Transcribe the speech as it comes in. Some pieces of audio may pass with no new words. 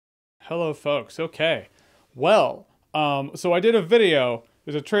Hello, folks. Okay. Well, so I did a video,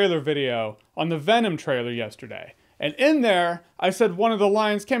 there's a trailer video, on the Venom trailer yesterday. And in there, I said one of the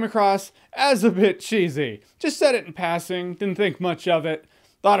lines came across as a bit cheesy. Just said it in passing, didn't think much of it.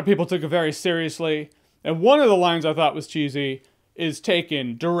 A lot of people took it very seriously. And one of the lines I thought was cheesy is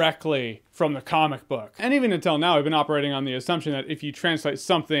taken directly from the comic book. And even until now, I've been operating on the assumption that if you translate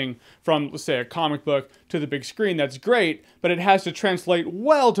something from, let's say, a comic book to the big screen, that's great, but it has to translate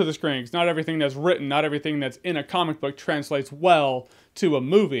well to the screen, because not everything that's written, not everything that's in a comic book translates well to a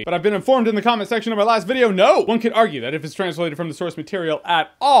movie. But I've been informed in the comment section of my last video, no! One could argue that if it's translated from the source material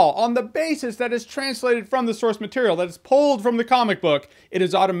at all, on the basis that it's translated from the source material, that it's pulled from the comic book, it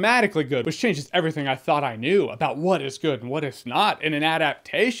is automatically good, which changes everything I thought I knew about what is good and what is not in an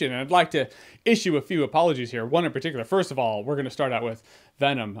adaptation. And I'd like to issue a few apologies here. One in particular. First of all, we're going to start out with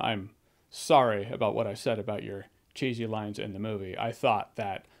Venom. I'm sorry about what I said about your cheesy lines in the movie. I thought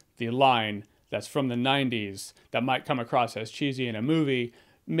that the line that's from the 90s that might come across as cheesy in a movie,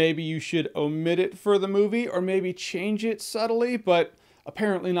 maybe you should omit it for the movie or maybe change it subtly, but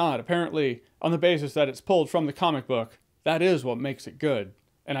apparently not. Apparently, on the basis that it's pulled from the comic book, that is what makes it good.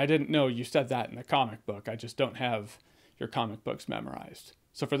 And I didn't know you said that in the comic book. I just don't have your comic books memorized.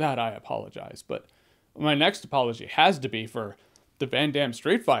 So for that, I apologize. But my next apology has to be for the Van Damme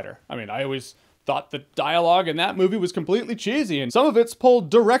Street Fighter. I mean, I always thought the dialogue in that movie was completely cheesy, and some of it's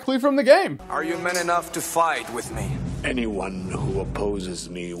pulled directly from the game. Are you men enough to fight with me? Anyone who opposes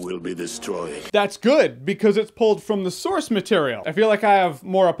me will be destroyed. That's good, because it's pulled from the source material. I feel like I have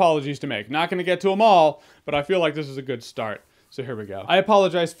more apologies to make. Not gonna get to them all, but I feel like this is a good start. So here we go. I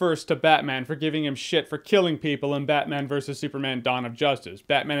apologize first to Batman for giving him shit for killing people in Batman vs. Superman: Dawn of Justice.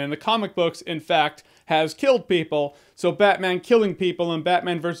 Batman in the comic books, in fact, has killed people, so Batman killing people in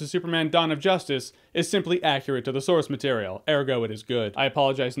Batman vs. Superman: Dawn of Justice is simply accurate to the source material. Ergo, it is good. I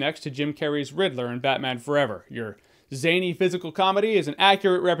apologize next to Jim Carrey's Riddler in Batman Forever. Your zany physical comedy is an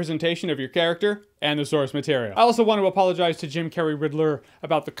accurate representation of your character and the source material. I also want to apologize to Jim Carrey Riddler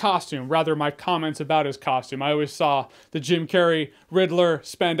about the costume, rather my comments about his costume. I always saw the Jim Carrey Riddler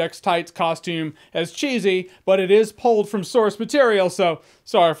spandex tights costume as cheesy, but it is pulled from source material, so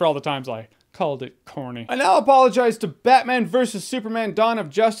sorry for all the times I called it corny. I now apologize to Batman vs. Superman: Dawn of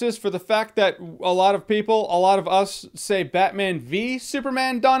Justice for the fact that a lot of us say Batman v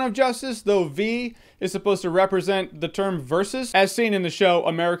Superman: Dawn of Justice, though V is supposed to represent the term versus. As seen in the show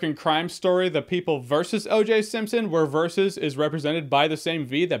American Crime Story, The People vs. O.J. Simpson, where versus is represented by the same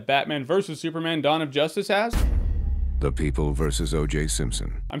V that Batman vs. Superman: Dawn of Justice has. The People versus O.J.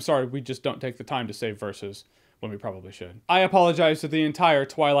 Simpson. I'm sorry, we just don't take the time to say versus when we probably should. I apologize to the entire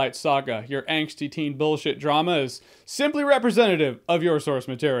Twilight Saga. Your angsty teen bullshit drama is simply representative of your source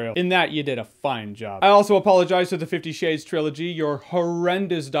material. In that, you did a fine job. I also apologize to the 50 Shades trilogy. Your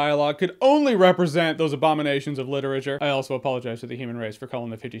horrendous dialogue could only represent those abominations of literature. I also apologize to the human race for calling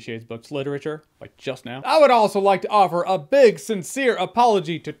the 50 Shades books literature, like just now. I would also like to offer a big, sincere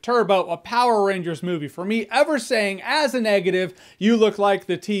apology to Turbo, a Power Rangers movie, for me ever saying as a negative, you look like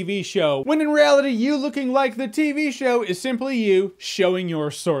the TV show, when in reality, you looking like the TV show is simply you showing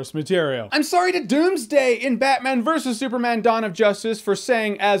your source material. I'm sorry to Doomsday in Batman vs. Superman: Dawn of Justice for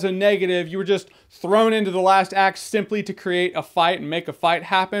saying as a negative you were just thrown into the last act simply to create a fight and make a fight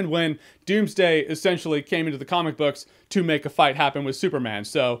happen, when Doomsday essentially came into the comic books to make a fight happen with Superman.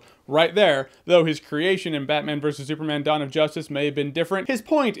 So right there, though his creation in Batman vs. Superman: Dawn of Justice may have been different, his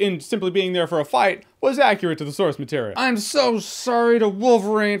point in simply being there for a fight was accurate to the source material. I'm so sorry to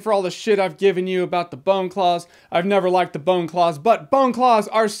Wolverine for all the shit I've given you about the Bone Claws. I've never liked the Bone Claws, but Bone Claws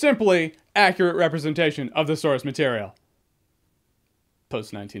are simply accurate representation of the source material.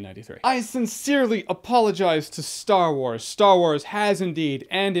 Post-1993. I sincerely apologize to Star Wars. Star Wars has indeed,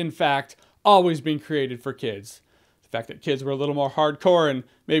 and in fact, always been created for kids. The fact that kids were a little more hardcore and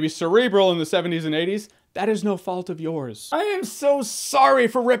maybe cerebral in the 70s and 80s, that is no fault of yours. I am so sorry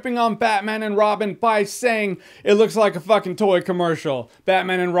for ripping on Batman and Robin by saying it looks like a fucking toy commercial.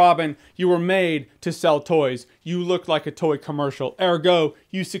 Batman and Robin, you were made to sell toys. You look like a toy commercial. Ergo,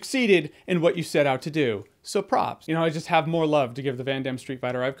 you succeeded in what you set out to do. So props. You know, I just have more love to give the Van Damme Street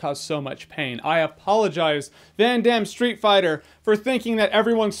Fighter. I've caused so much pain. I apologize, Van Damme Street Fighter, for thinking that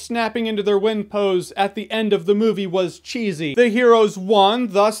everyone snapping into their win pose at the end of the movie was cheesy. The heroes won,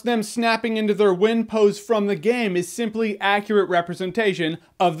 thus them snapping into their win pose from the game is simply accurate representation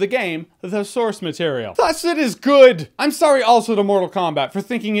of the game, the source material. Thus it is good! I'm sorry also to Mortal Kombat for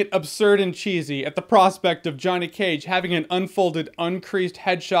thinking it absurd and cheesy at the prospect of Johnny Cage having an unfolded, uncreased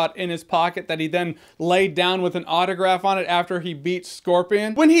headshot in his pocket that he then laid down with an autograph on it after he beats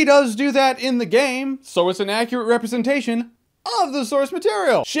Scorpion. When he does do that in the game, so it's an accurate representation of the source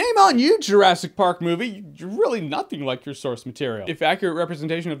material. Shame on you, Jurassic Park movie. You're really nothing like your source material. If accurate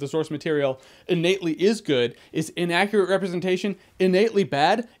representation of the source material innately is good, is inaccurate representation innately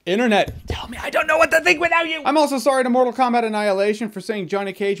bad? Internet, tell me I don't know what to think without you. I'm also sorry to Mortal Kombat Annihilation for saying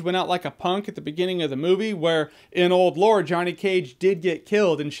Johnny Cage went out like a punk at the beginning of the movie, where in old lore, Johnny Cage did get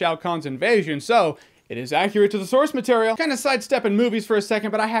killed in Shao Kahn's invasion, so it is accurate to the source material. Kind of sidestepping movies for a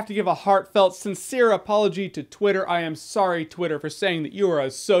second, but I have to give a heartfelt, sincere apology to Twitter. I am sorry, Twitter, for saying that you are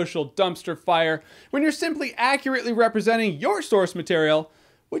a social dumpster fire when you're simply accurately representing your source material,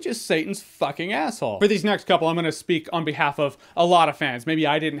 which is Satan's fucking asshole. For these next couple, I'm gonna speak on behalf of a lot of fans. Maybe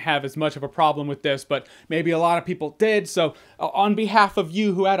I didn't have as much of a problem with this, but maybe a lot of people did. So on behalf of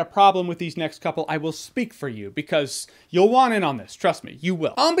you who had a problem with these next couple, I will speak for you because you'll want in on this. Trust me, you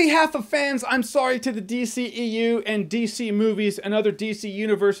will. On behalf of fans, I'm sorry to the DCEU and DC movies and other DC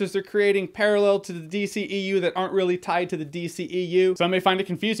universes they're creating parallel to the DCEU that aren't really tied to the DCEU. Some may find it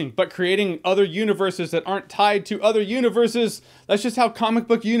confusing, but creating other universes that aren't tied to other universes, that's just how comic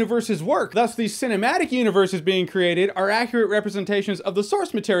book universes work. Thus, these cinematic universes being created are accurate representations of the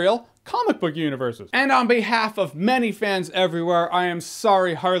source material, comic book universes. And on behalf of many fans everywhere, I am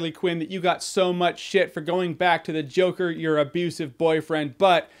sorry, Harley Quinn, that you got so much shit for going back to the Joker, your abusive boyfriend,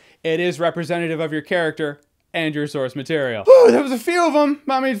 but it is representative of your character and your source material. Whew, there was a few of them.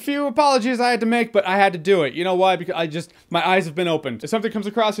 I mean, few apologies I had to make, but I had to do it. You know why? Because my eyes have been opened. If something comes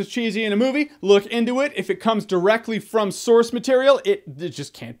across as cheesy in a movie, look into it. If it comes directly from source material, it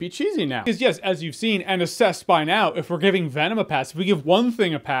just can't be cheesy now. Because yes, as you've seen and assessed by now, if we're giving Venom a pass, if we give one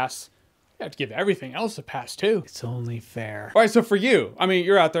thing a pass, you have to give everything else a pass too. It's only fair. All right, so for you, I mean,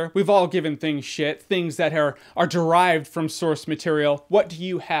 you're out there. We've all given things shit, things that are derived from source material. What do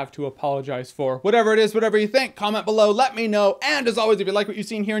you have to apologize for? Whatever it is, whatever you think, comment below, let me know. And as always, if you like what you've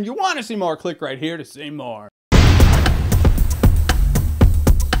seen here and you want to see more, click right here to see more.